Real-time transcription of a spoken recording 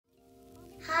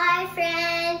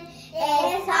friend.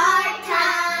 It's art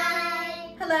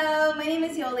time. Hello, my name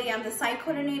is Yoli. I'm the site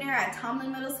coordinator at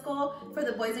Tomlin Middle School for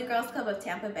the Boys and Girls Club of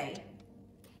Tampa Bay.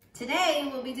 Today,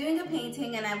 we'll be doing a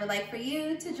painting and I would like for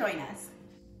you to join us.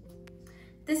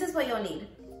 This is what you'll need.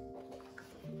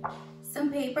 Some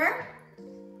paper,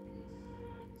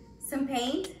 some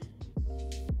paint,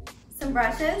 some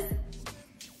brushes,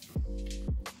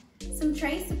 some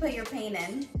trays to put your paint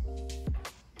in,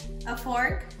 a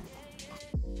fork,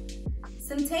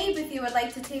 some tape if you would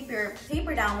like to tape your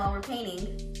paper down while we're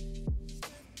painting,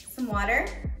 some water.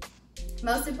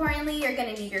 Most importantly, you're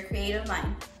gonna need your creative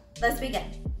mind. Let's begin.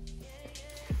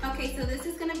 Okay, so this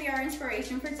is gonna be our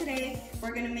inspiration for today.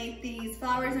 We're gonna make these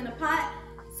flowers in a pot.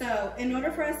 So in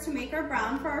order for us to make our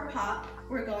brown for our pot,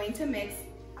 we're going to mix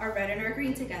our red and our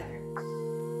green together.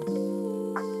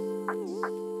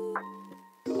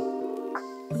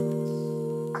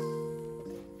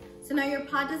 So now your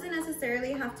pot doesn't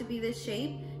necessarily have to be this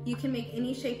shape. You can make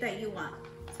any shape that you want.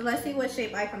 So let's see what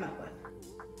shape I come up with.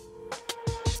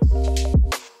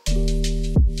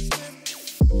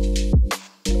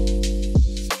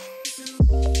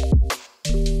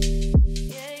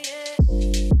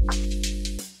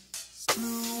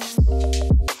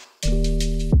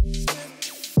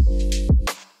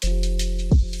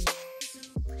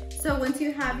 So once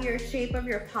you have your shape of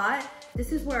your pot,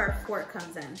 this is where our fork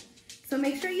comes in. So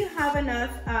make sure you have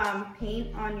enough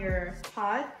paint on your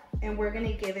pot, and we're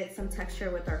gonna give it some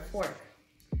texture with our fork.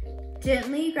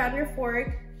 Gently grab your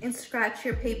fork and scratch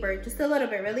your paper just a little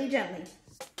bit, really gently.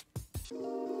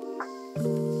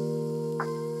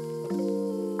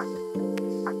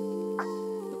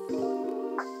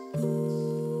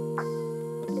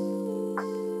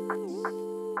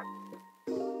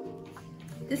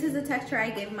 This is the texture I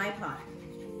gave my pot.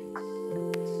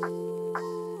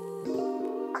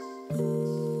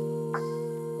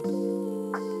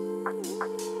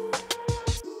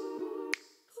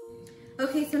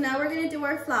 Okay, so now we're gonna do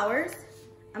our flowers.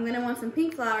 I'm gonna want some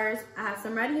pink flowers. I have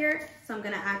some red here, so I'm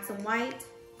gonna add some white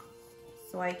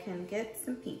so I can get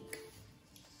some pink.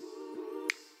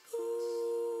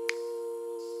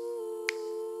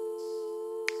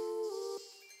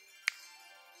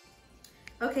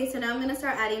 Okay, so now I'm gonna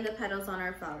start adding the petals on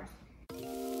our flowers.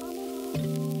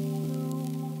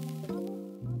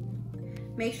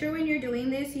 Make sure when you're doing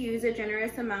this, you use a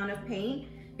generous amount of paint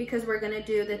because we're gonna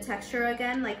do the texture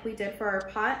again like we did for our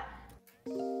pot.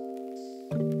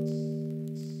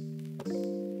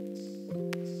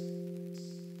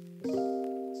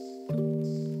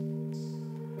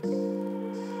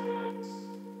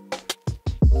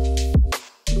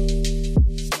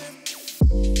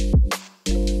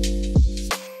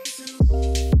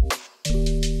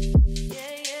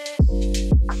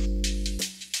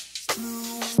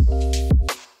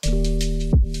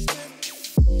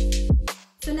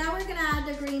 So now we're gonna add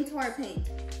the green to our paint.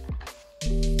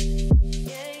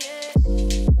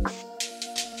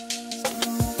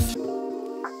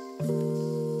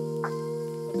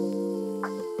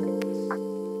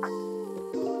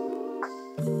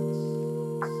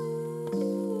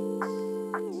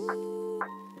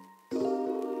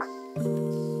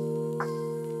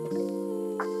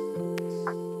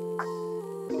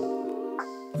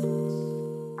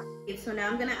 So now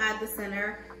I'm gonna add the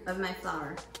center of my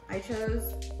flower. I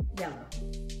chose yellow.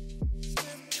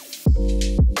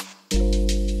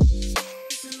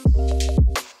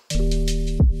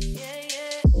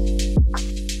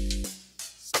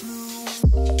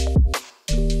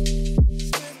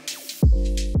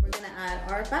 We're gonna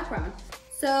add our background.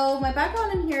 So my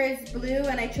background in here is blue,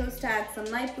 and I chose to add some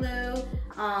light blue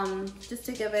just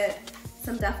to give it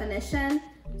some definition.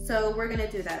 So we're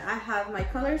gonna do that. I have my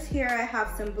colors here. I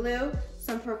have some blue,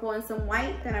 some purple, and some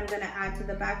white that I'm gonna add to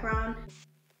the background.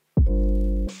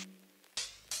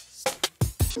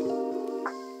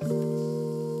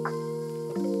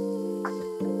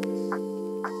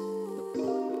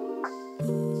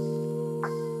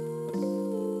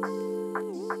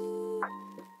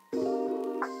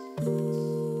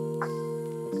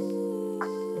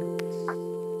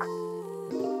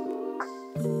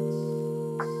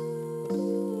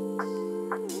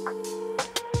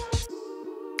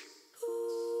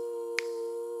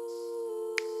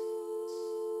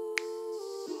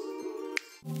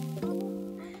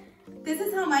 This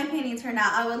is how my painting turned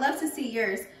out. I would love to see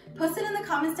yours. Post it in the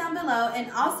comments down below and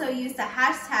also use the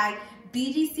hashtag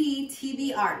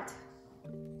BGCTVArt.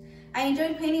 I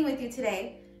enjoyed painting with you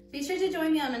today. Be sure to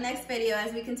join me on the next video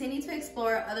as we continue to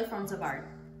explore other forms of art.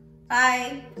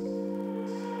 Bye!